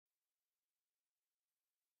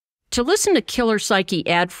To listen to Killer Psyche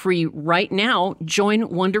ad-free right now, join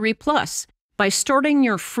Wondery Plus by starting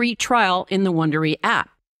your free trial in the Wondery app.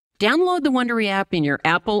 Download the Wondery app in your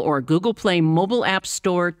Apple or Google Play mobile app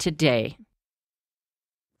store today.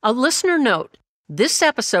 A listener note, this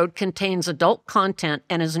episode contains adult content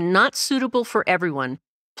and is not suitable for everyone.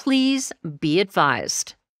 Please be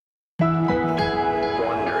advised.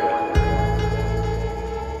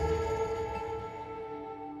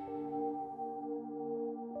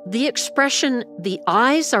 The expression, "the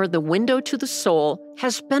eyes are the window to the soul,"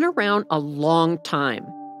 has been around a long time.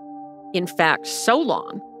 In fact, so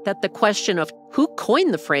long that the question of who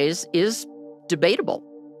coined the phrase is debatable.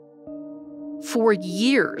 For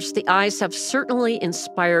years, the eyes have certainly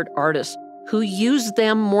inspired artists who use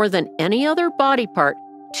them more than any other body part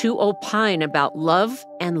to opine about love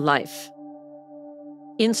and life.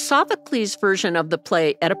 In Sophocles' version of the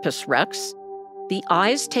play Oedipus Rex, the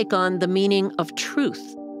eyes take on the meaning of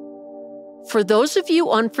truth. For those of you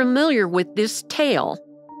unfamiliar with this tale,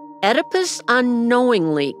 Oedipus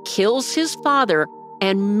unknowingly kills his father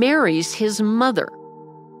and marries his mother,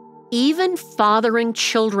 even fathering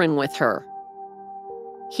children with her.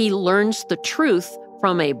 He learns the truth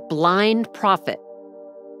from a blind prophet.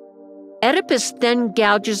 Oedipus then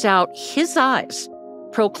gouges out his eyes,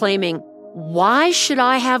 proclaiming, "Why should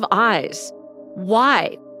I have eyes?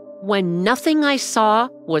 Why, when nothing I saw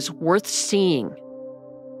was worth seeing?"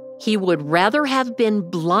 He would rather have been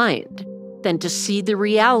blind than to see the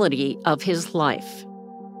reality of his life.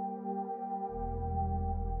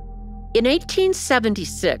 In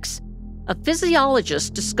 1876, a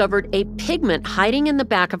physiologist discovered a pigment hiding in the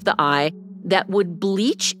back of the eye that would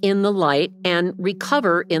bleach in the light and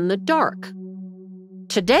recover in the dark.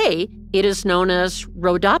 Today, it is known as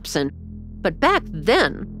rhodopsin, but back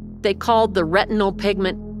then, they called the retinal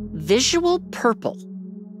pigment visual purple.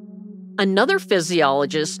 Another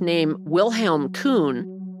physiologist named Wilhelm Kuhn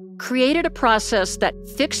created a process that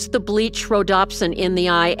fixed the bleach rhodopsin in the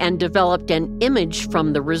eye and developed an image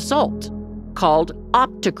from the result, called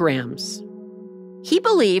optograms. He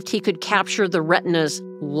believed he could capture the retina's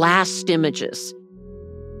last images.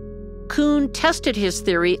 Kuhn tested his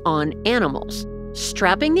theory on animals,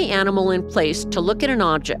 strapping the animal in place to look at an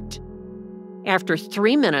object. After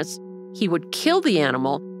 3 minutes, he would kill the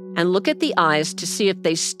animal and look at the eyes to see if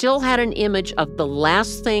they still had an image of the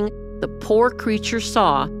last thing the poor creature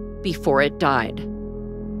saw before it died.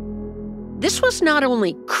 This was not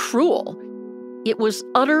only cruel, it was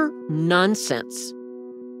utter nonsense.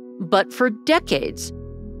 But for decades,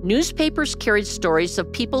 newspapers carried stories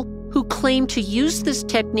of people who claimed to use this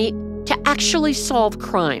technique to actually solve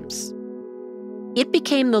crimes. It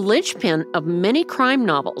became the linchpin of many crime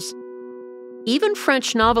novels. Even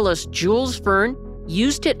French novelist Jules Verne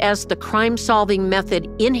used it as the crime-solving method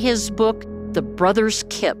in his book, The Brothers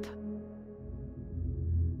Kip.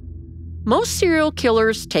 Most serial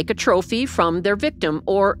killers take a trophy from their victim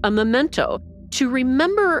or a memento to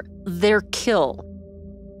remember their kill.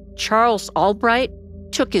 Charles Albright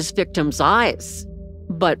took his victim's eyes.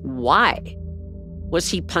 But why? Was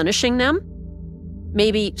he punishing them?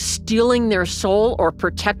 Maybe stealing their soul or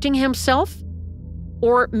protecting himself?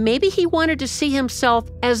 Or maybe he wanted to see himself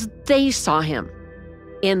as they saw him,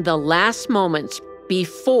 in the last moments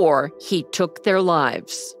before he took their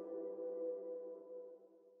lives.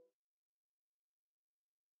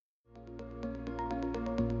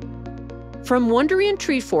 From Wondery and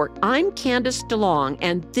Treefort, I'm Candice DeLong,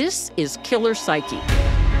 and this is Killer Psyche.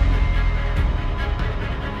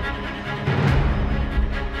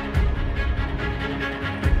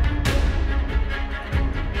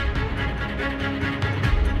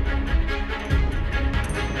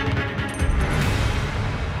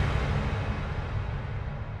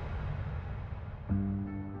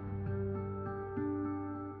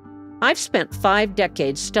 I've spent 5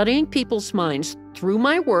 decades studying people's minds through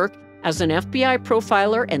my work as an FBI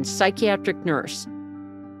profiler and psychiatric nurse.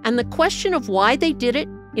 And the question of why they did it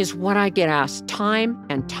is what I get asked time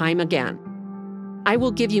and time again. I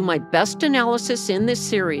will give you my best analysis in this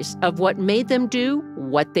series of what made them do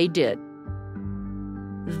what they did.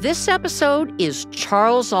 This episode is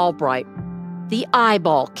Charles Albright, the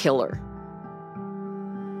eyeball killer.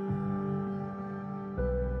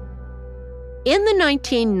 In the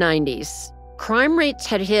 1990s, crime rates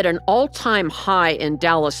had hit an all-time high in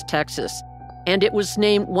Dallas, Texas, and it was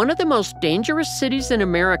named one of the most dangerous cities in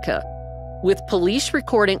America, with police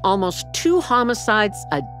recording almost 2 homicides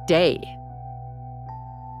a day.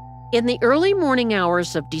 In the early morning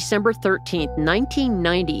hours of December 13,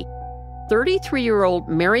 1990, 33-year-old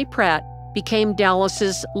Mary Pratt became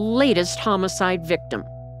Dallas's latest homicide victim.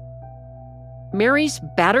 Mary's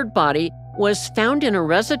battered body was found in a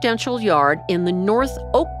residential yard in the North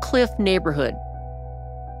Oak Cliff neighborhood.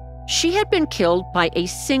 She had been killed by a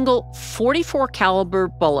single .44 caliber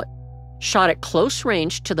bullet shot at close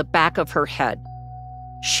range to the back of her head.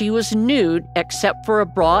 She was nude except for a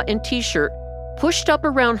bra and t-shirt pushed up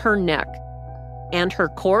around her neck, and her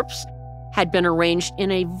corpse had been arranged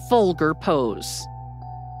in a vulgar pose.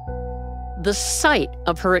 The sight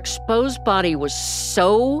of her exposed body was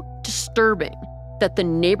so disturbing that the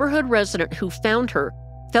neighborhood resident who found her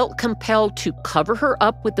felt compelled to cover her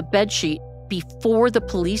up with the bedsheet before the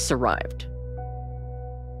police arrived.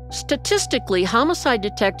 Statistically, homicide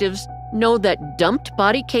detectives know that dumped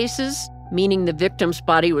body cases, meaning the victim's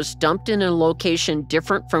body was dumped in a location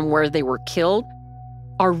different from where they were killed,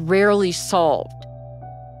 are rarely solved.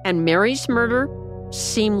 And Mary's murder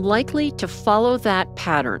seemed likely to follow that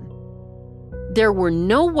pattern. There were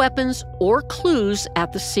no weapons or clues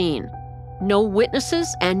at the scene, no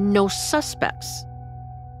witnesses, and no suspects.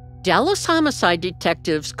 Dallas homicide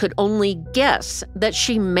detectives could only guess that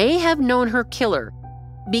she may have known her killer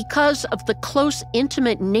because of the close,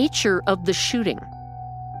 intimate nature of the shooting.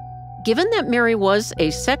 Given that Mary was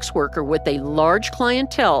a sex worker with a large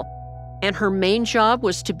clientele and her main job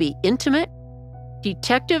was to be intimate,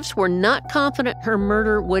 detectives were not confident her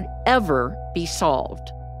murder would ever be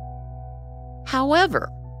solved.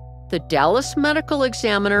 However, the Dallas medical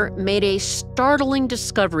examiner made a startling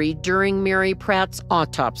discovery during Mary Pratt's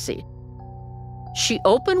autopsy. She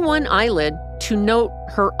opened one eyelid to note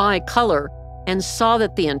her eye color and saw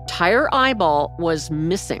that the entire eyeball was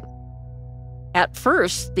missing. At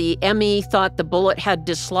first, the ME thought the bullet had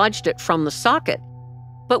dislodged it from the socket,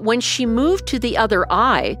 but when she moved to the other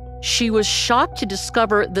eye, she was shocked to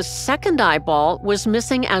discover the second eyeball was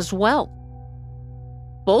missing as well.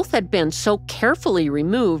 Both had been so carefully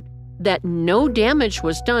removed that no damage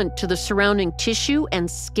was done to the surrounding tissue and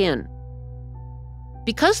skin.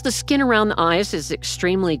 Because the skin around the eyes is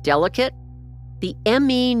extremely delicate, the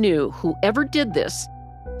ME knew whoever did this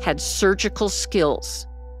had surgical skills,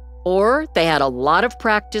 or they had a lot of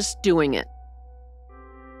practice doing it.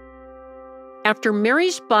 After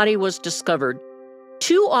Mary's body was discovered,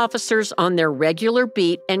 2 officers on their regular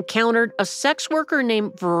beat encountered a sex worker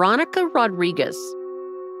named Veronica Rodriguez.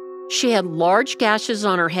 She had large gashes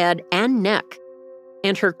on her head and neck,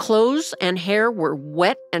 and her clothes and hair were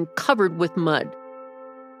wet and covered with mud.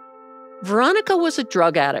 Veronica was a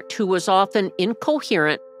drug addict who was often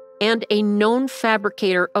incoherent and a known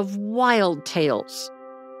fabricator of wild tales.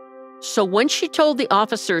 So when she told the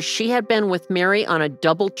officers she had been with Mary on a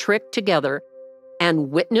double trick together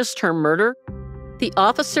and witnessed her murder, the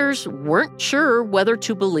officers weren't sure whether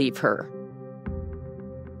to believe her.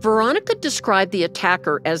 Veronica described the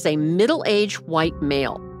attacker as a middle-aged white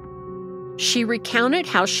male. She recounted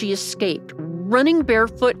how she escaped, running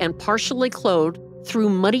barefoot and partially clothed through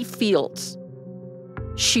muddy fields.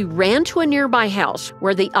 She ran to a nearby house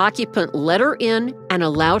where the occupant let her in and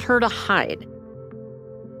allowed her to hide.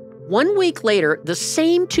 1 week later, the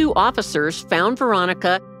same 2 officers found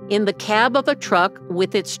Veronica in the cab of a truck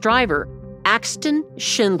with its driver, Axton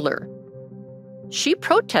Schindler. She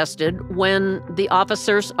protested when the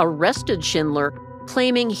officers arrested Schindler,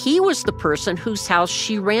 claiming he was the person whose house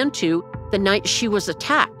she ran to the night she was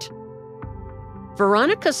attacked.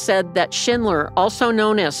 Veronica said that Schindler, also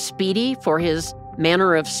known as Speedy for his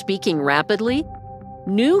manner of speaking rapidly,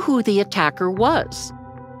 knew who the attacker was.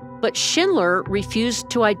 But Schindler refused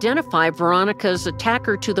to identify Veronica's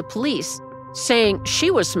attacker to the police, saying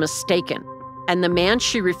she was mistaken, and the man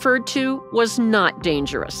she referred to was not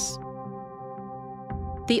dangerous.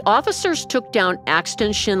 The officers took down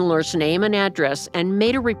Axton Schindler's name and address and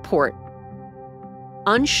made a report.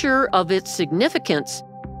 Unsure of its significance,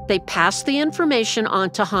 they passed the information on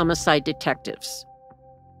to homicide detectives.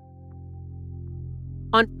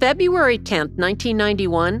 On February 10,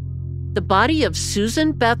 1991, the body of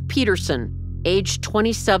Susan Beth Peterson, age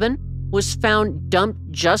 27, was found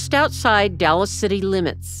dumped just outside Dallas city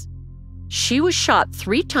limits. She was shot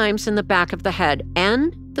 3 times in the back of the head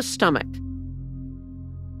and the stomach.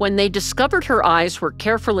 When they discovered her eyes were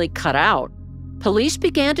carefully cut out, police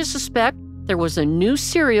began to suspect there was a new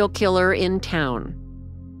serial killer in town.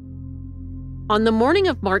 On the morning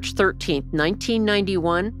of March 13,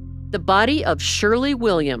 1991, the body of Shirley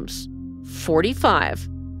Williams, 45,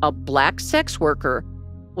 a black sex worker,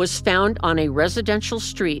 was found on a residential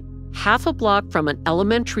street half a block from an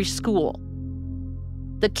elementary school.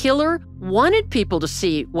 The killer wanted people to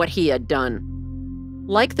see what he had done.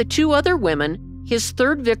 Like the 2 other women, his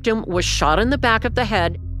 3rd victim was shot in the back of the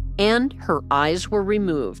head and her eyes were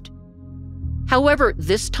removed. However,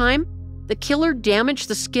 this time, the killer damaged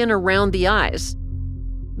the skin around the eyes.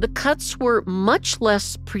 the cuts were much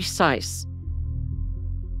less precise.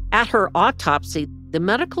 At her autopsy, the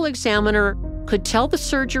medical examiner could tell the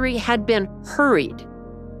surgery had been hurried.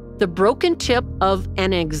 The broken tip of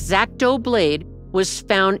an X-Acto blade was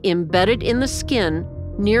found embedded in the skin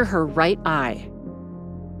near her right eye.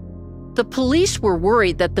 The police were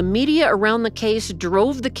worried that the media around the case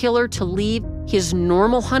drove the killer to leave his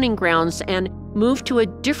normal hunting grounds and move to a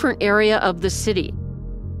different area of the city.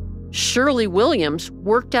 Shirley Williams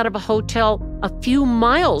worked out of a hotel a few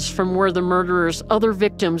miles from where the murderer's other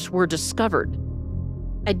victims were discovered.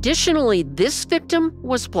 Additionally, this victim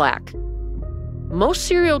was Black. Most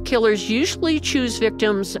serial killers usually choose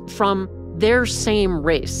victims from their same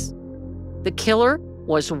race. The killer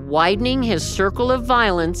was widening his circle of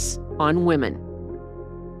violence on women.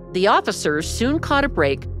 The officers soon caught a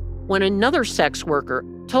break when another sex worker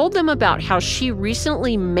told them about how she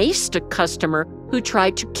recently maced a customer who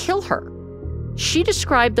tried to kill her. She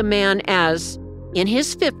described the man as in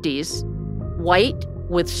his 50s, white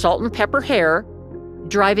with salt and pepper hair,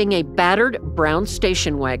 driving a battered brown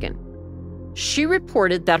station wagon. She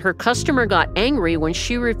reported that her customer got angry when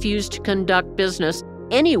she refused to conduct business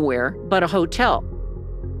anywhere but a hotel.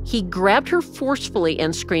 He grabbed her forcefully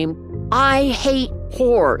and screamed, "I hate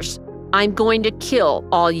whores. I'm going to kill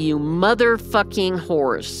all you motherfucking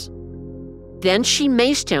whores." Then she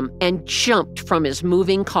maced him and jumped from his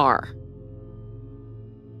moving car.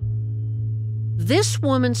 This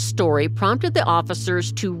woman's story prompted the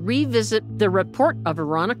officers to revisit the report of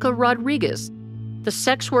Veronica Rodriguez, the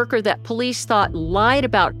sex worker that police thought lied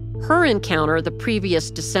about her encounter the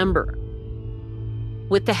previous December.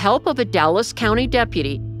 With the help of a Dallas County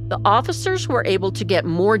deputy, the officers were able to get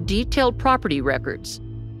more detailed property records.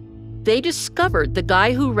 They discovered the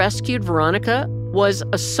guy who rescued Veronica was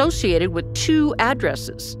associated with 2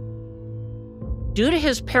 addresses. Due to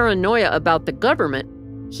his paranoia about the government,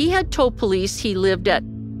 he had told police he lived at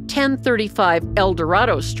 1035 El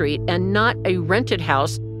Dorado Street and not a rented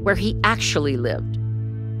house where he actually lived.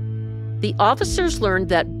 The officers learned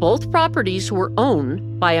that both properties were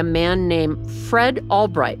owned by a man named Fred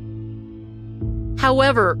Albright.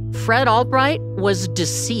 However, Fred Albright was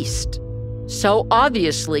deceased, so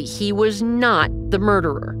obviously he was not the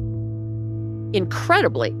murderer.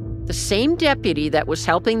 Incredibly, the same deputy that was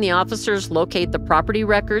helping the officers locate the property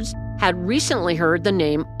records had recently heard the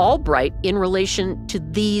name Albright in relation to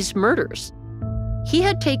these murders. He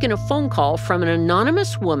had taken a phone call from an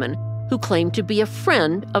anonymous woman who claimed to be a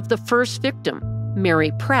friend of the first victim,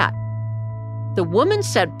 Mary Pratt. The woman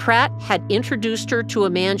said Pratt had introduced her to a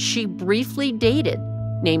man she briefly dated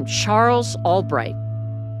named Charles Albright.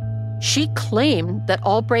 She claimed that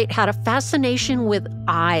Albright had a fascination with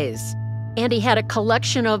eyes, and he had a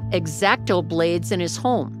collection of X-Acto blades in his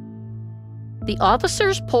home. The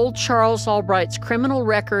officers pulled Charles Albright's criminal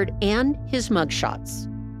record and his mugshots.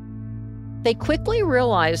 They quickly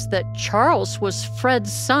realized that Charles was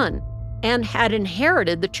Fred's son and had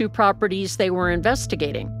inherited the 2 properties they were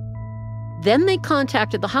investigating. Then they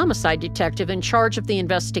contacted the homicide detective in charge of the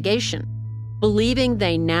investigation, believing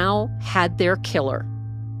they now had their killer.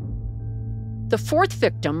 The 4th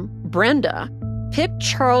victim, Brenda, picked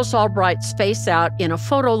Charles Albright's face out in a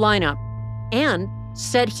photo lineup and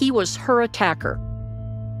said he was her attacker.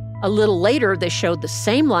 A little later, they showed the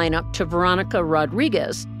same lineup to Veronica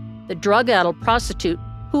Rodriguez, the drug-addled prostitute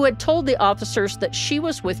who had told the officers that she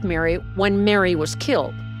was with Mary when Mary was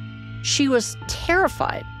killed. She was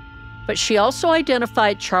terrified, but she also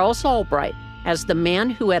identified Charles Albright as the man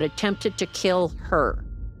who had attempted to kill her.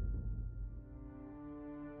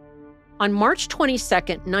 On March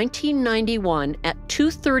 22, 1991, at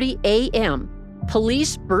 2:30 a.m.,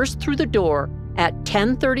 police burst through the door at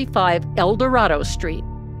 1035 El Dorado Street,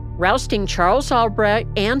 rousting Charles Albright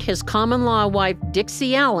and his common-law wife,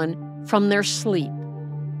 Dixie Allen, from their sleep.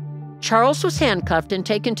 Charles was handcuffed and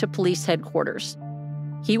taken to police headquarters.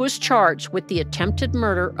 He was charged with the attempted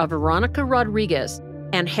murder of Veronica Rodriguez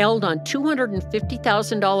and held on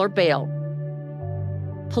 $250,000 bail.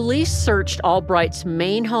 Police searched Albright's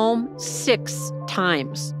main home 6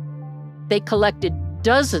 times. They collected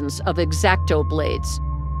dozens of X-Acto blades,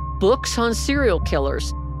 books on serial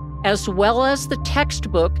killers, as well as the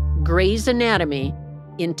textbook Gray's Anatomy,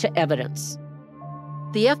 into evidence.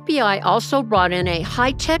 The FBI also brought in a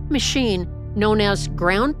high-tech machine known as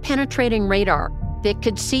ground-penetrating radar that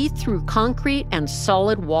could see through concrete and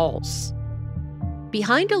solid walls.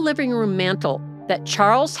 Behind a living room mantel that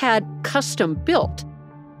Charles had custom built,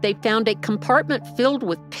 they found a compartment filled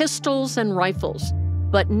with pistols and rifles,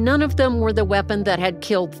 but none of them were the weapon that had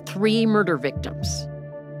killed 3 murder victims.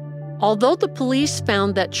 Although the police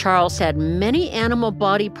found that Charles had many animal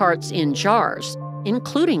body parts in jars,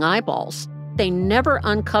 including eyeballs. They never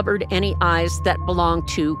uncovered any eyes that belonged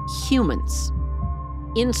to humans.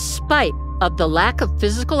 In spite of the lack of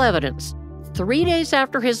physical evidence, 3 days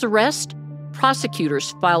after his arrest,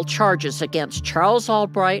 prosecutors filed charges against Charles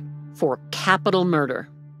Albright for capital murder.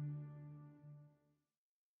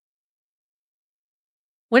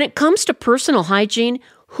 When it comes to personal hygiene,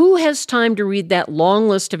 who has time to read that long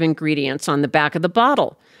list of ingredients on the back of the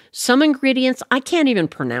bottle? Some ingredients I can't even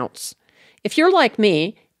pronounce. If you're like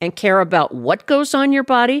me and care about what goes on your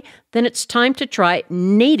body, then it's time to try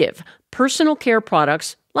Native personal care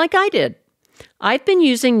products like I did. I've been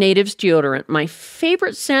using Native's deodorant. My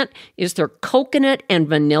favorite scent is their coconut and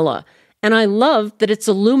vanilla, and I love that it's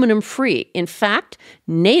aluminum-free. In fact,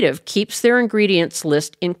 Native keeps their ingredients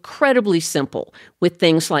list incredibly simple, with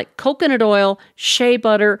things like coconut oil, shea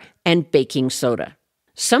butter, and baking soda.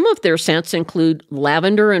 Some of their scents include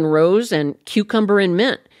lavender and rose and cucumber and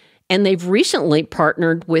mint, and they've recently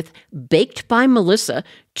partnered with Baked by Melissa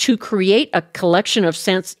to create a collection of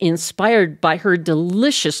scents inspired by her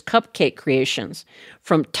delicious cupcake creations.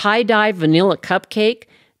 From tie-dye vanilla cupcake,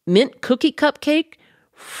 mint cookie cupcake,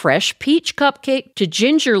 fresh peach cupcake, to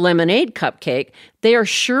ginger lemonade cupcake, they are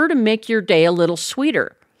sure to make your day a little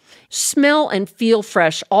sweeter. Smell and feel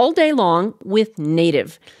fresh all day long with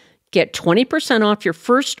Native. Get 20% off your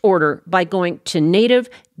first order by going to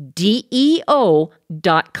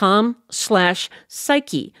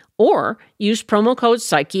nativedeo.com/psyche or use promo code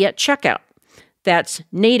psyche at checkout. That's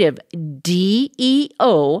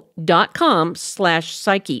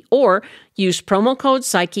nativedeo.com/psyche or use promo code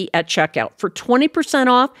psyche at checkout for 20%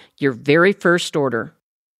 off your very first order.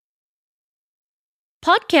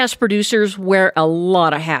 Podcast producers wear a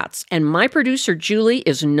lot of hats, and my producer, Julie,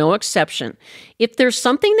 is no exception. If there's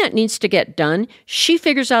something that needs to get done, she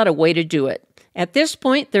figures out a way to do it. At this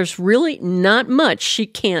point, there's really not much she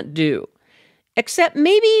can't do. Except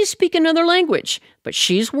maybe speak another language, but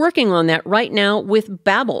she's working on that right now with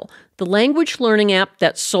Babbel, the language learning app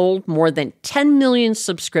that sold more than 10 million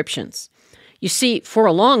subscriptions. You see, for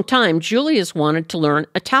a long time, Julie has wanted to learn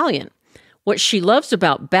Italian. What she loves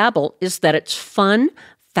about Babbel is that it's fun,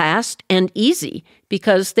 fast, and easy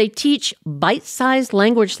because they teach bite-sized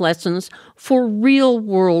language lessons for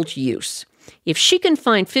real-world use. If she can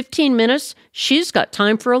find 15 minutes, she's got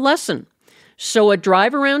time for a lesson. So a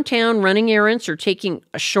drive around town running errands or taking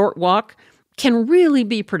a short walk can really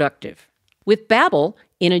be productive. With Babbel,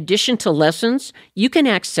 in addition to lessons, you can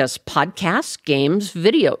access podcasts, games,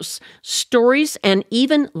 videos, stories, and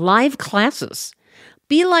even live classes.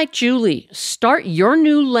 Be like Julie. Start your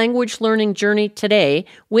new language learning journey today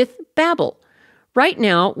with Babbel. Right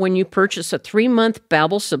now, when you purchase a 3-month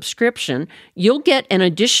Babbel subscription, you'll get an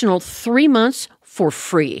additional 3 months for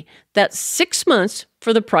free. That's 6 months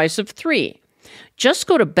for the price of 3. Just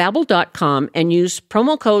go to Babbel.com and use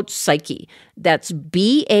promo code PSYCHE. That's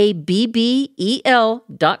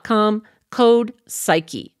BABBEL.com, code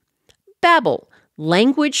PSYCHE. Babbel,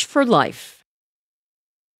 language for life.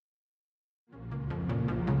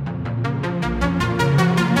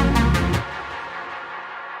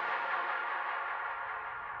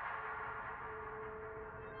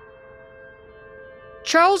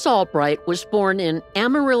 Charles Albright was born in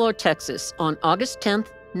Amarillo, Texas on August 10,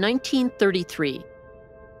 1933.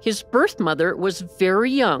 His birth mother was very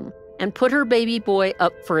young and put her baby boy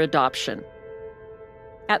up for adoption.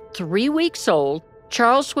 At 3 weeks old,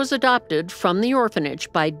 Charles was adopted from the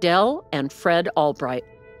orphanage by Dell and Fred Albright.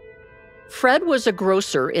 Fred was a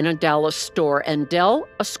grocer in a Dallas store and Dell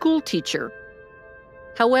a school teacher.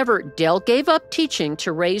 However, Dell gave up teaching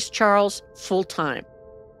to raise Charles full-time.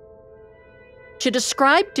 To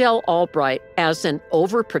describe Dell Albright as an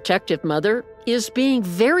overprotective mother is being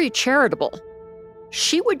very charitable.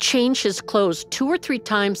 She would change his clothes 2 or 3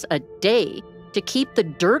 times a day to keep the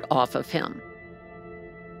dirt off of him.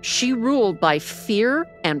 She ruled by fear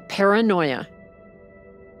and paranoia.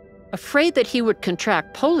 Afraid that he would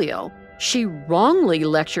contract polio, she wrongly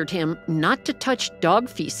lectured him not to touch dog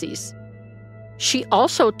feces. She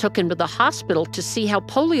also took him to the hospital to see how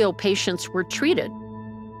polio patients were treated.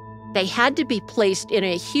 They had to be placed in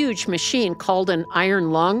a huge machine called an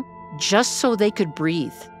iron lung just so they could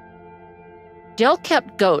breathe. Dell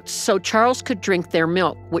kept goats so Charles could drink their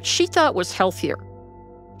milk, which she thought was healthier.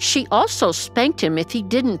 She also spanked him if he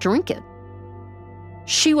didn't drink it.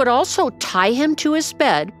 She would also tie him to his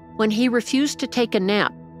bed when he refused to take a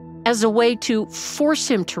nap, as a way to force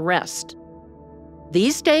him to rest.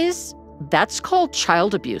 These days, that's called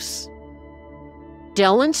child abuse.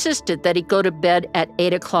 Dell insisted that he go to bed at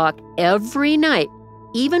 8 o'clock every night,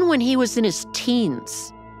 even when he was in his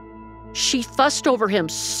teens. She fussed over him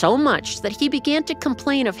so much that he began to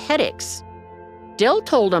complain of headaches. Dell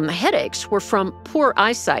told him the headaches were from poor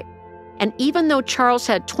eyesight, and even though Charles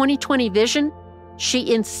had 20/20 vision,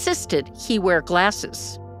 she insisted he wear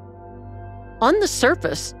glasses. On the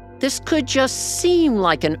surface, this could just seem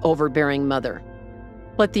like an overbearing mother,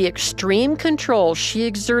 but the extreme control she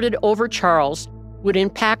exerted over Charles would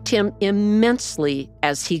impact him immensely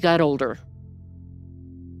as he got older.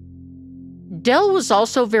 Dell was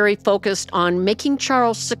also very focused on making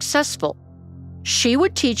Charles successful. She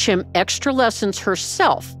would teach him extra lessons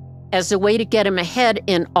herself as a way to get him ahead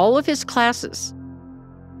in all of his classes.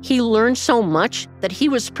 He learned so much that he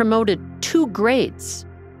was promoted 2 grades.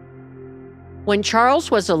 When Charles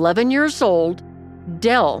was 11 years old,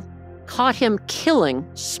 Dell caught him killing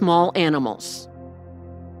small animals.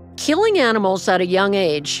 Killing animals at a young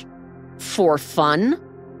age for fun,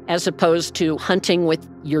 as opposed to hunting with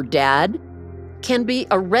your dad, can be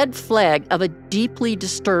a red flag of a deeply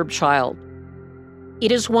disturbed child.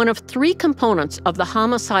 It is one of 3 components of the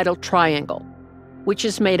homicidal triangle, which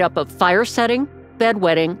is made up of fire setting,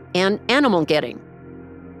 bedwetting, and animal getting.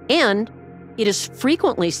 And it is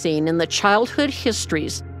frequently seen in the childhood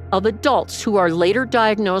histories of adults who are later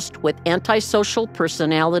diagnosed with antisocial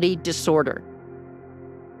personality disorder.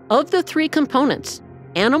 Of the 3 components,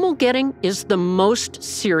 animal getting is the most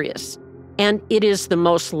serious, and it is the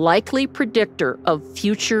most likely predictor of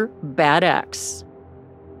future bad acts.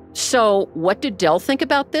 So, what did Dell think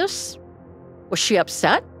about this? Was she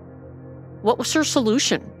upset? What was her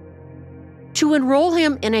solution? To enroll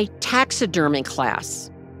him in a taxidermy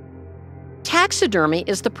class. Taxidermy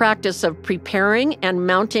is the practice of preparing and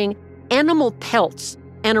mounting animal pelts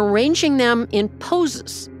and arranging them in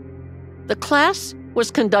poses. The class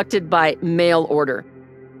was conducted by mail order,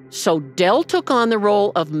 so Dell took on the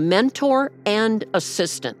role of mentor and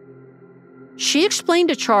assistant. She explained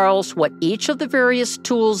to Charles what each of the various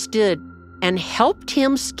tools did and helped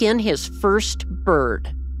him skin his first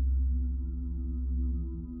bird.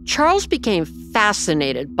 Charles became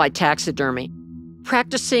fascinated by taxidermy,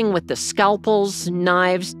 practicing with the scalpels,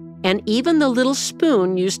 knives, and even the little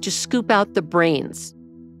spoon used to scoop out the brains.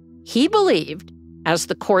 He believed, as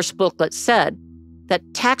the course booklet said,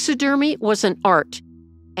 that taxidermy was an art,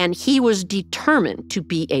 and he was determined to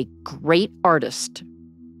be a great artist.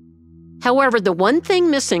 However, the one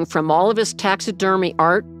thing missing from all of his taxidermy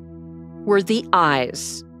art were the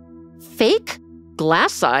eyes. Fake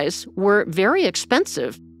glass eyes were very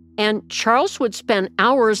expensive, and Charles would spend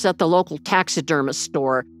hours at the local taxidermist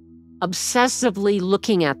store, obsessively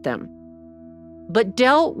looking at them. But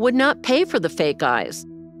Dell would not pay for the fake eyes.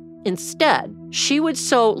 Instead, she would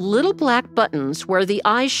sew little black buttons where the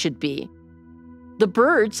eyes should be. The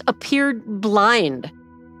birds appeared blind.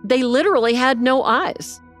 They literally had no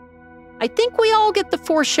eyes. I think we all get the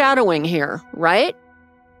foreshadowing here, right?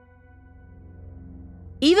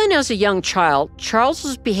 Even as a young child,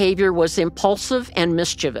 Charles's behavior was impulsive and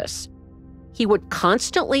mischievous. He would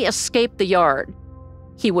constantly escape the yard.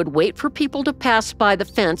 He would wait for people to pass by the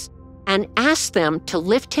fence and ask them to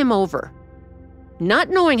lift him over.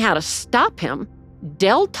 Not knowing how to stop him,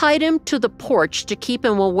 Dell tied him to the porch to keep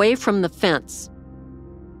him away from the fence.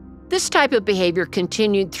 This type of behavior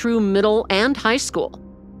continued through middle and high school.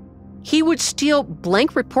 He would steal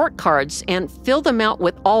blank report cards and fill them out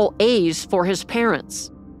with all A's for his parents.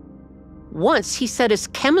 Once he set his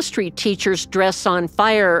chemistry teacher's dress on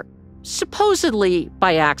fire, supposedly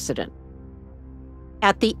by accident.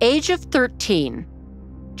 At the age of 13,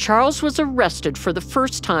 Charles was arrested for the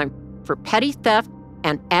first time for petty theft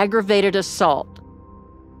and aggravated assault.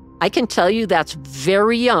 I can tell you that's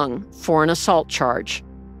very young for an assault charge.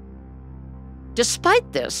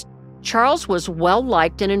 Despite this, Charles was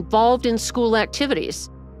well-liked and involved in school activities.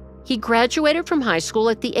 He graduated from high school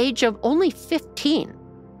at the age of only 15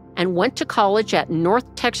 and went to college at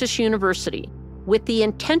North Texas University with the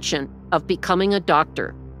intention of becoming a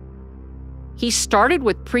doctor. He started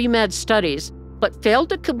with pre-med studies, but failed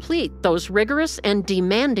to complete those rigorous and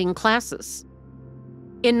demanding classes.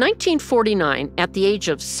 In 1949, at the age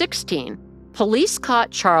of 16, police caught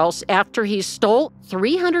Charles after he stole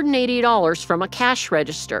 $380 from a cash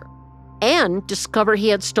register and discovered he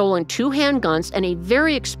had stolen 2 handguns and a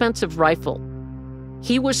very expensive rifle.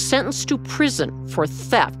 He was sentenced to prison for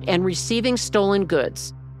theft and receiving stolen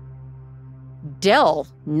goods. Dell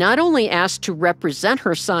not only asked to represent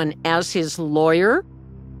her son as his lawyer,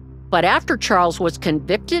 but after Charles was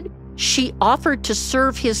convicted, she offered to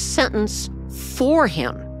serve his sentence for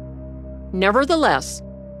him. Nevertheless,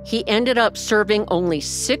 he ended up serving only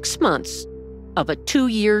 6 months of a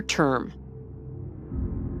 2-year term.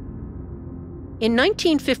 In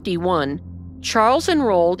 1951, Charles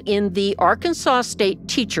enrolled in the Arkansas State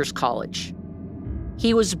Teachers College.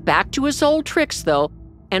 He was back to his old tricks, though,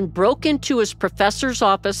 and broke into his professor's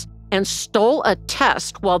office and stole a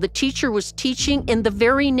test while the teacher was teaching in the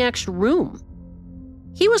very next room.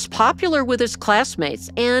 He was popular with his classmates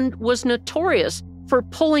and was notorious for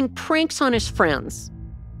pulling pranks on his friends.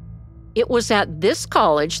 It was at this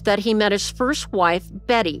college that he met his first wife,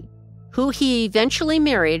 Betty, who he eventually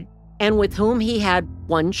married and with whom he had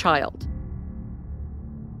one child.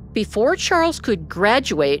 Before Charles could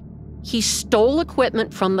graduate, he stole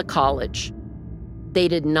equipment from the college. They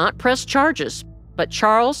did not press charges, but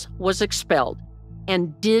Charles was expelled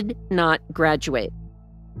and did not graduate.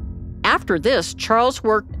 After this, Charles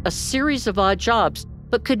worked a series of odd jobs,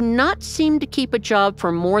 but could not seem to keep a job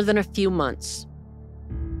for more than a few months.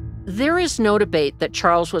 There is no debate that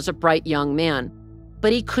Charles was a bright young man,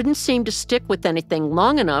 but he couldn't seem to stick with anything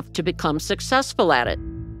long enough to become successful at it.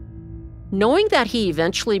 Knowing that he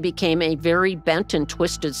eventually became a very bent and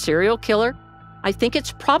twisted serial killer, I think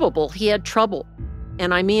it's probable he had trouble,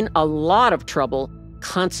 and I mean a lot of trouble,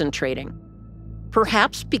 concentrating.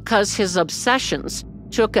 Perhaps because his obsessions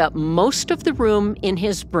took up most of the room in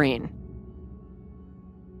his brain.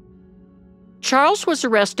 Charles was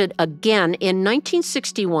arrested again in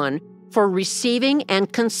 1961 for receiving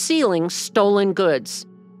and concealing stolen goods,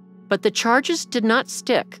 but the charges did not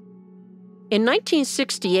stick. In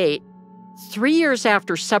 1968, 3 years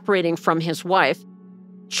after separating from his wife,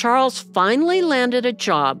 Charles finally landed a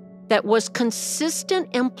job that was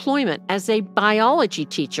consistent employment as a biology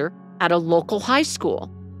teacher at a local high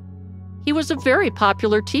school. He was a very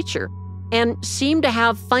popular teacher and seemed to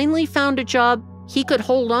have finally found a job he could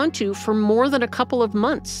hold on to for more than a couple of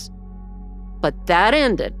months. But that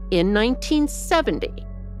ended in 1970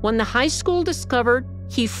 when the high school discovered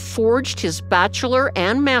he forged his bachelor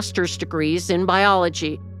and master's degrees in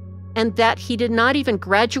biology and that he did not even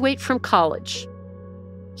graduate from college.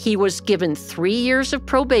 He was given 3 years of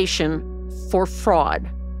probation for fraud.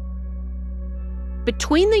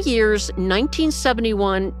 Between the years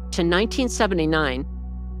 1971 to 1979,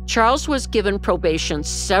 Charles was given probation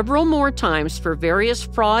several more times for various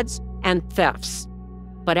frauds and thefts.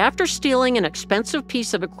 But after stealing an expensive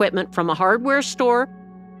piece of equipment from a hardware store,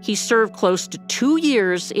 he served close to 2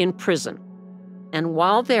 years in prison. And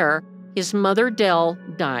while there, his mother, Dell,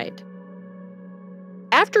 died.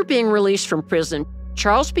 After being released from prison,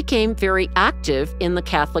 Charles became very active in the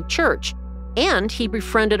Catholic Church, and he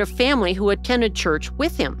befriended a family who attended church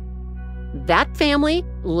with him. That family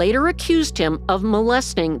later accused him of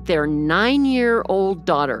molesting their 9-year-old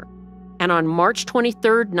daughter, and on March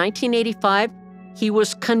 23, 1985, he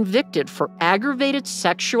was convicted for aggravated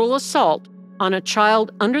sexual assault on a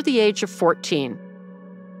child under the age of 14.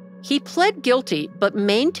 He pled guilty but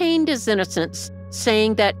maintained his innocence,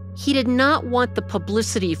 saying that he did not want the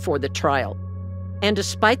publicity for the trial. And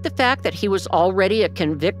despite the fact that he was already a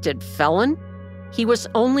convicted felon, he was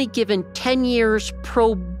only given 10 years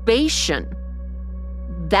probation.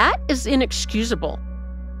 That is inexcusable.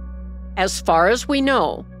 As far as we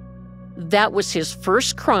know, that was his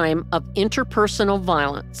first crime of interpersonal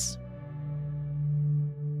violence.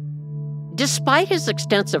 Despite his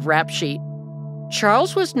extensive rap sheet,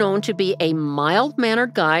 Charles was known to be a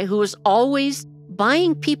mild-mannered guy who was always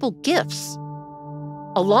buying people gifts.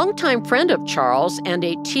 A longtime friend of Charles and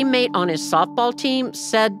a teammate on his softball team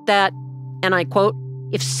said that, and I quote,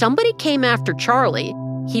 "If somebody came after Charlie,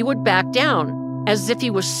 he would back down as if he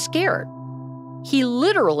was scared. He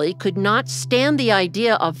literally could not stand the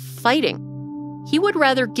idea of fighting. He would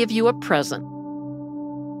rather give you a present."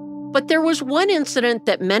 But there was one incident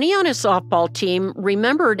that many on his softball team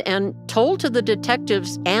remembered and told to the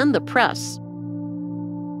detectives and the press.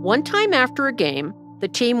 One time after a game, the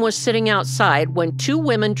team was sitting outside when 2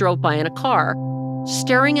 women drove by in a car,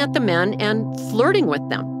 staring at the men and flirting with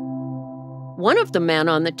them. One of the men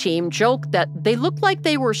on the team joked that they looked like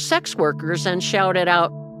they were sex workers and shouted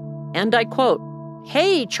out, and I quote,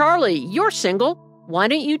 "Hey, Charlie, you're single. Why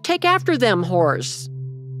don't you take after them whores?"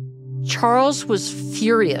 Charles was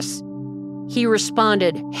furious. He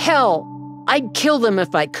responded, "Hell, I'd kill them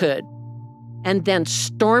if I could," and then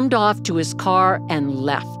stormed off to his car and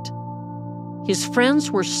left. His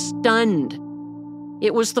friends were stunned.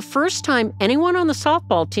 It was the first time anyone on the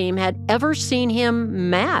softball team had ever seen him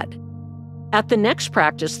mad. At the next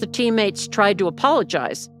practice, the teammates tried to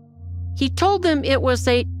apologize. He told them it was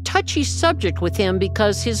a touchy subject with him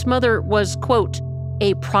because his mother was, quote,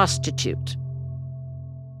 "a prostitute."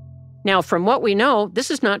 Now, from what we know,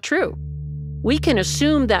 this is not true. We can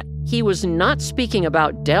assume that he was not speaking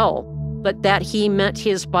about Dell, but that he meant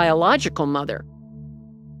his biological mother.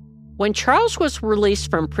 When Charles was released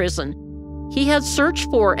from prison, he had searched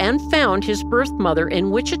for and found his birth mother in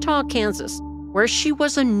Wichita, Kansas, where she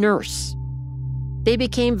was a nurse. They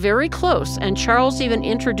became very close, and Charles even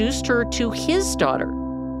introduced her to his daughter.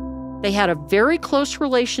 They had a very close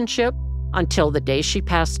relationship until the day she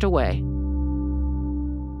passed away.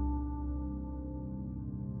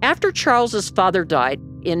 After Charles's father died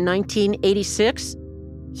in 1986,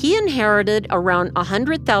 he inherited around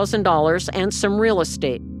 $100,000 and some real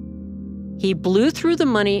estate. He blew through the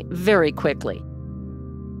money very quickly.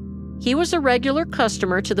 He was a regular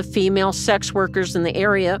customer to the female sex workers in the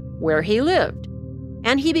area where he lived,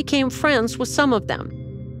 and he became friends with some of them,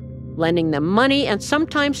 lending them money and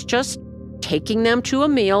sometimes just taking them to a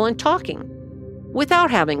meal and talking, without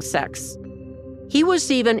having sex. He was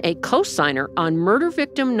even a co-signer on murder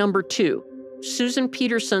victim number 2, Susan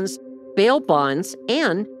Peterson's bail bonds,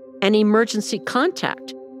 and an emergency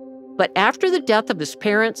contact. But after the death of his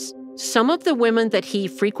parents, some of the women that he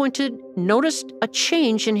frequented noticed a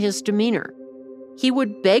change in his demeanor. He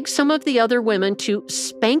would beg some of the other women to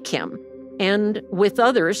spank him, and with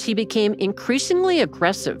others, he became increasingly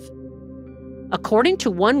aggressive. According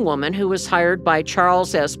to one woman who was hired by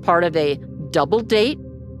Charles as part of a double date,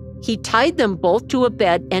 he tied them both to a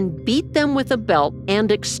bed and beat them with a belt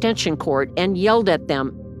and extension cord and yelled at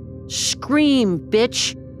them, "Scream,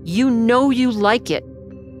 bitch! You know you like it."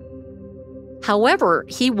 However,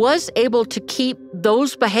 he was able to keep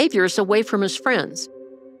those behaviors away from his friends.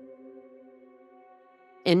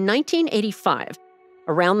 In 1985,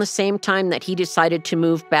 around the same time that he decided to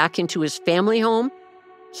move back into his family home,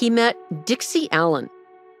 he met Dixie Allen.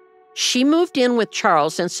 She moved in with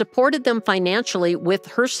Charles and supported them financially with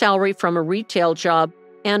her salary from a retail job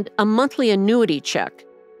and a monthly annuity check.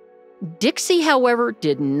 Dixie, however,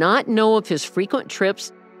 did not know of his frequent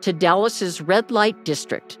trips to Dallas's red light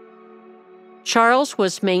district. Charles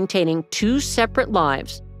was maintaining 2 separate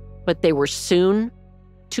lives, but they were soon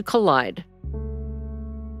to collide.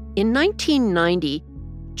 In 1990,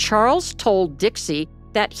 Charles told Dixie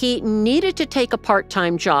that he needed to take a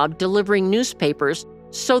part-time job delivering newspapers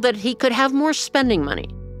so that he could have more spending money.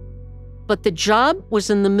 But the job was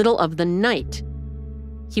in the middle of the night.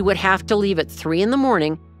 He would have to leave at 3 in the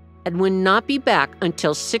morning and would not be back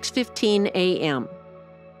until 6:15 a.m.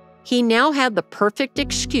 He now had the perfect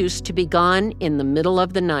excuse to be gone in the middle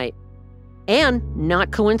of the night. And,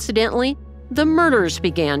 not coincidentally, the murders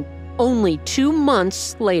began only 2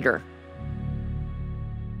 months later.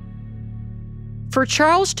 For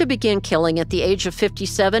Charles to begin killing at the age of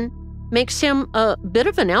 57 makes him a bit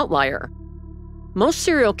of an outlier. Most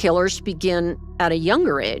serial killers begin at a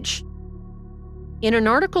younger age. In an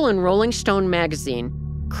article in Rolling Stone magazine,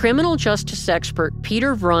 criminal justice expert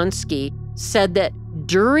Peter Vronsky said that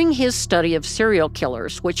during his study of serial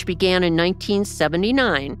killers, which began in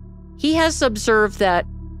 1979, he has observed that,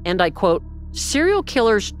 and I quote, "Serial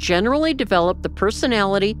killers generally develop the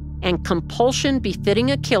personality and compulsion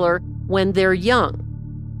befitting a killer when they're young.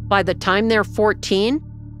 By the time they're 14,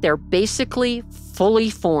 they're basically fully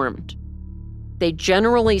formed. They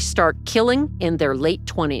generally start killing in their late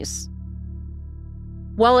 20s.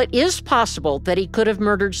 While it is possible that he could have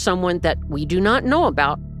murdered someone that we do not know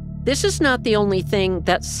about, this is not the only thing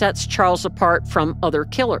that sets Charles apart from other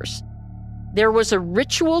killers. There was a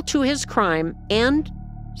ritual to his crime, and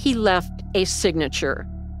he left a signature.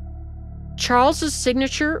 Charles's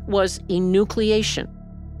signature was enucleation,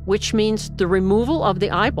 which means the removal of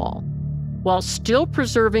the eyeball, while still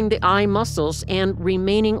preserving the eye muscles and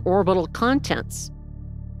remaining orbital contents.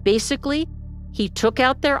 Basically, he took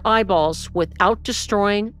out their eyeballs without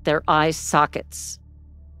destroying their eye sockets.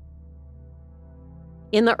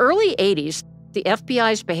 In the early 80s, the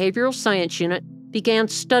FBI's Behavioral Science Unit began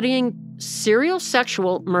studying serial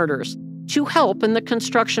sexual murders to help in the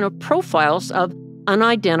construction of profiles of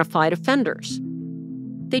unidentified offenders.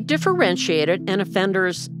 They differentiated an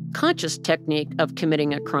offender's conscious technique of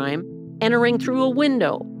committing a crime, entering through a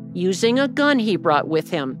window, using a gun he brought with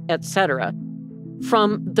him, etc.,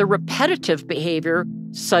 from the repetitive behavior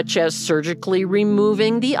such as surgically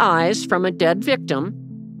removing the eyes from a dead victim,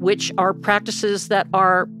 which are practices that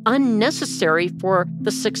are unnecessary for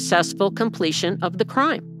the successful completion of the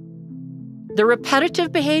crime. The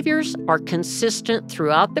repetitive behaviors are consistent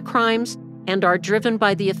throughout the crimes and are driven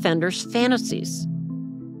by the offender's fantasies.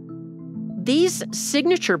 These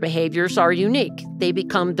signature behaviors are unique. They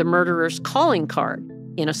become the murderer's calling card,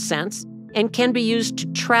 in a sense, and can be used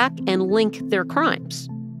to track and link their crimes.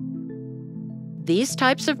 These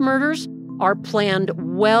types of murders are planned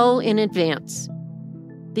well in advance.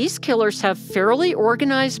 These killers have fairly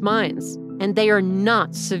organized minds, and they are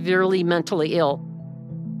not severely mentally ill.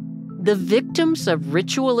 The victims of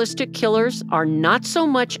ritualistic killers are not so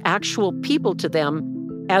much actual people to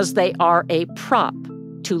them as they are a prop,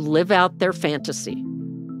 to live out their fantasy.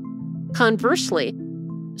 Conversely,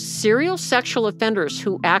 serial sexual offenders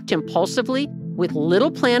who act impulsively with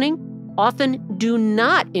little planning often do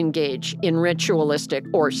not engage in ritualistic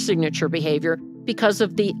or signature behavior because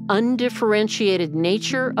of the undifferentiated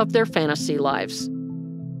nature of their fantasy lives.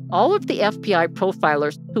 All of the FBI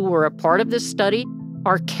profilers who were a part of this study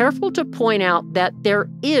are careful to point out that there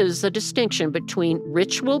is a distinction between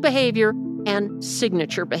ritual behavior and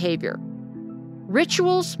signature behavior.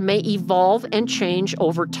 Rituals may evolve and change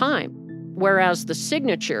over time, whereas the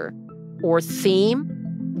signature or theme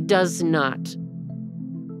does not.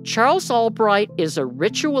 Charles Albright is a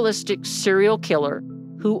ritualistic serial killer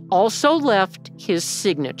who also left his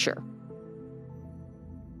signature.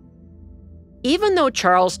 Even though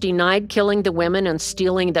Charles denied killing the women and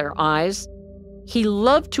stealing their eyes, he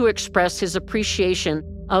loved to express his appreciation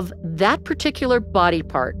of that particular body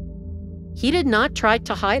part. He did not try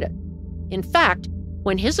to hide it. In fact,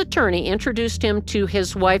 when his attorney introduced him to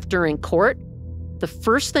his wife during court, the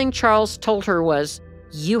first thing Charles told her was,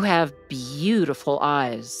 "You have beautiful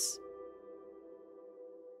eyes."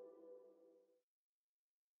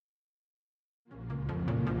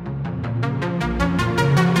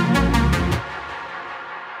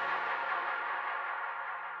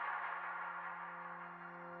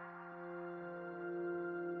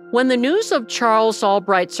 When the news of Charles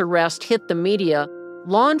Albright's arrest hit the media,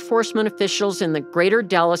 law enforcement officials in the greater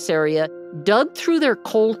Dallas area dug through their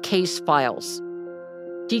cold case files.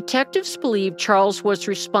 Detectives believe Charles was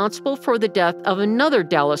responsible for the death of another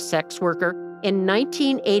Dallas sex worker in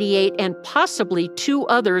 1988 and possibly two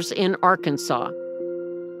others in Arkansas.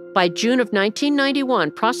 By June of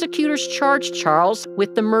 1991, prosecutors charged Charles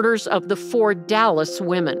with the murders of the 4 Dallas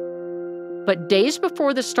women. But days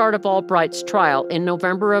before the start of Albright's trial in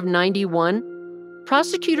November of 91,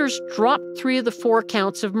 prosecutors dropped 3 of the 4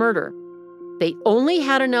 counts of murder. They only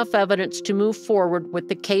had enough evidence to move forward with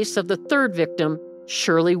the case of the 3rd victim,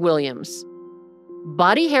 Shirley Williams.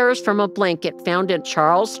 Body hairs from a blanket found in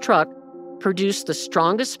Charles' truck produced the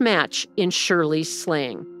strongest match in Shirley's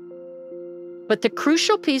slaying. But the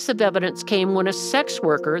crucial piece of evidence came when a sex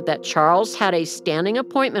worker that Charles had a standing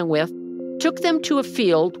appointment with took them to a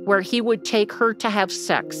field where he would take her to have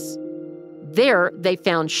sex. There, they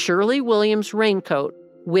found Shirley Williams' raincoat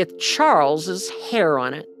with Charles's hair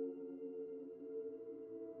on it.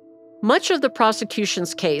 Much of the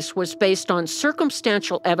prosecution's case was based on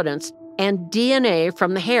circumstantial evidence and DNA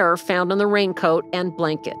from the hair found on the raincoat and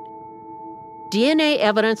blanket. DNA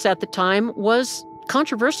evidence at the time was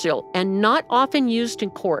controversial and not often used in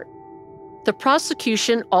court. The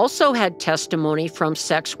prosecution also had testimony from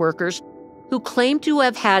sex workers who claimed to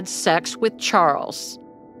have had sex with Charles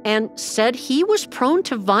and said he was prone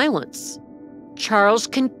to violence. Charles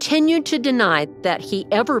continued to deny that he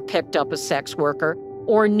ever picked up a sex worker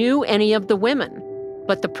or knew any of the women,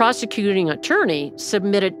 but the prosecuting attorney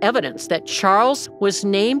submitted evidence that Charles was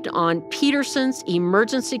named on Peterson's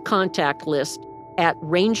emergency contact list at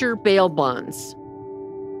Ranger bail bonds.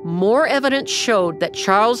 More evidence showed that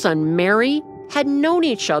Charles and Mary had known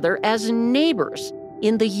each other as neighbors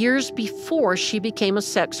in the years before she became a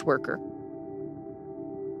sex worker.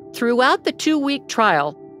 Throughout the 2-week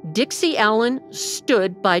trial, Dixie Allen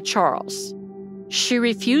stood by Charles. She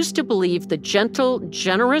refused to believe the gentle,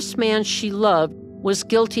 generous man she loved was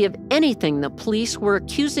guilty of anything the police were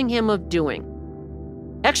accusing him of doing.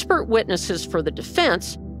 Expert witnesses for the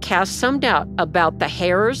defense cast some doubt about the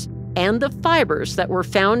hairs and the fibers that were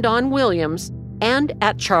found on Williams and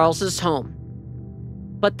at Charles's home.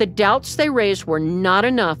 But the doubts they raised were not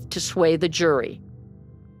enough to sway the jury.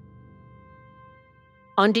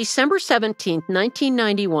 On December 17,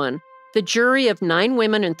 1991, the jury of 9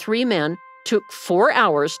 women and 3 men took 4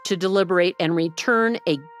 hours to deliberate and return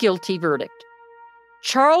a guilty verdict.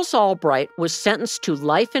 Charles Albright was sentenced to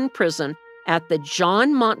life in prison at the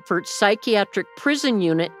John Montfort Psychiatric Prison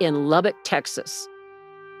Unit in Lubbock, Texas.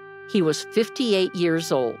 He was 58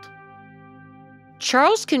 years old.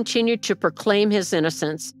 Charles continued to proclaim his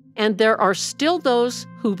innocence, and there are still those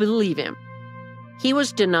who believe him. He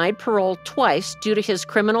was denied parole twice due to his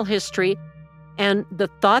criminal history and the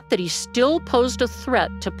thought that he still posed a threat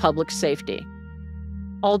to public safety.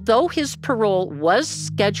 Although his parole was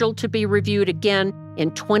scheduled to be reviewed again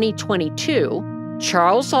in 2022,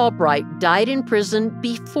 Charles Albright died in prison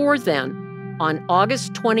before then, on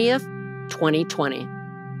August 20th, 2020.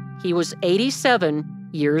 He was 87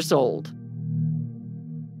 years old.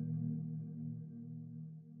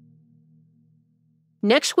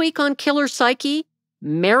 Next week on Killer Psyche,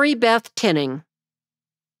 Mary Beth Tinning.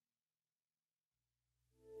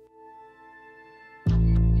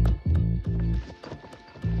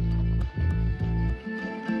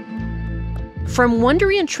 From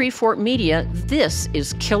Wondery and Treefort Media, this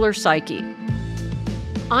is Killer Psyche.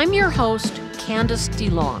 I'm your host, Candice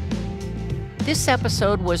DeLong. This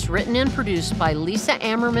episode was written and produced by Lisa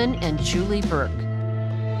Ammerman and Julie Burke.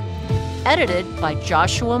 Edited by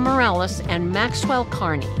Joshua Morales and Maxwell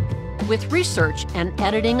Carney, with research and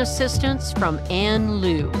editing assistance from Ann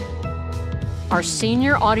Liu. Our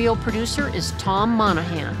senior audio producer is Tom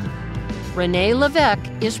Monahan. Renee Levesque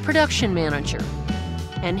is production manager.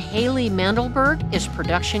 And Haley Mandelberg is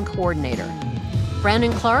production coordinator.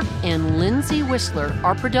 Brandon Clark and Lindsay Whistler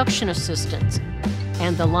are production assistants.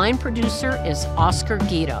 And the line producer is Oscar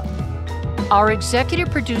Guido. Our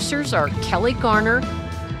executive producers are Kelly Garner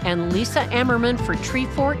and Lisa Ammerman for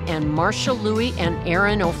Treefort and Marcia Louie and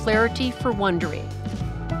Aaron O'Flaherty for Wondery.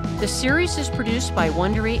 The series is produced by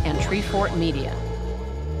Wondery and Treefort Media.